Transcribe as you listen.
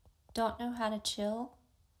Don't know how to chill?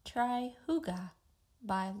 Try Hygge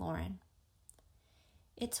by Lauren.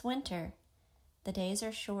 It's winter. The days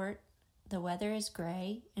are short, the weather is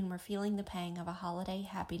gray, and we're feeling the pang of a holiday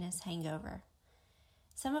happiness hangover.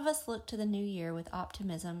 Some of us look to the new year with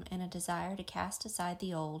optimism and a desire to cast aside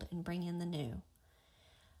the old and bring in the new.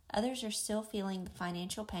 Others are still feeling the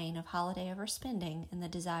financial pain of holiday overspending and the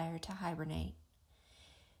desire to hibernate.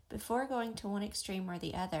 Before going to one extreme or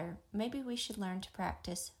the other, maybe we should learn to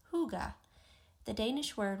practice hygge, the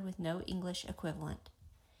Danish word with no English equivalent.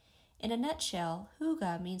 In a nutshell,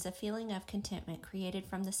 hygge means a feeling of contentment created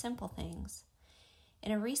from the simple things.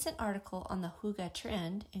 In a recent article on the hygge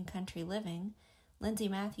trend in country living, Lindsay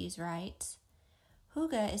Matthews writes,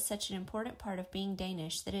 Hygge is such an important part of being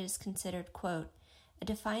Danish that it is considered, quote, a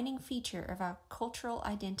defining feature of our cultural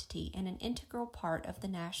identity and an integral part of the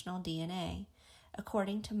national DNA,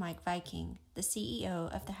 according to Mike Viking, the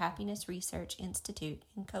CEO of the Happiness Research Institute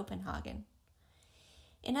in Copenhagen.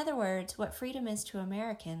 In other words, what freedom is to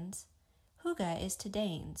Americans, hygge is to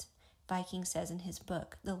Danes, Viking says in his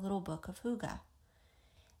book, The Little Book of Hygge.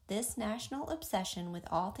 This national obsession with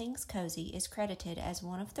all things cozy is credited as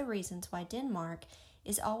one of the reasons why Denmark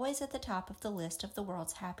is always at the top of the list of the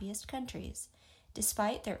world's happiest countries,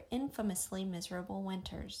 despite their infamously miserable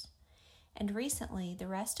winters. And recently, the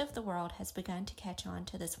rest of the world has begun to catch on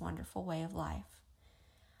to this wonderful way of life.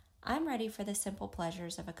 I'm ready for the simple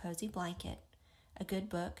pleasures of a cozy blanket, a good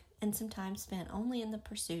book, and some time spent only in the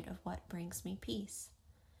pursuit of what brings me peace.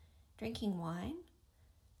 Drinking wine?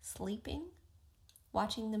 Sleeping?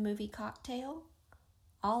 Watching the movie Cocktail?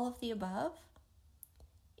 All of the above?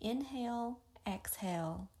 Inhale,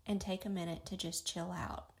 exhale, and take a minute to just chill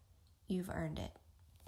out. You've earned it.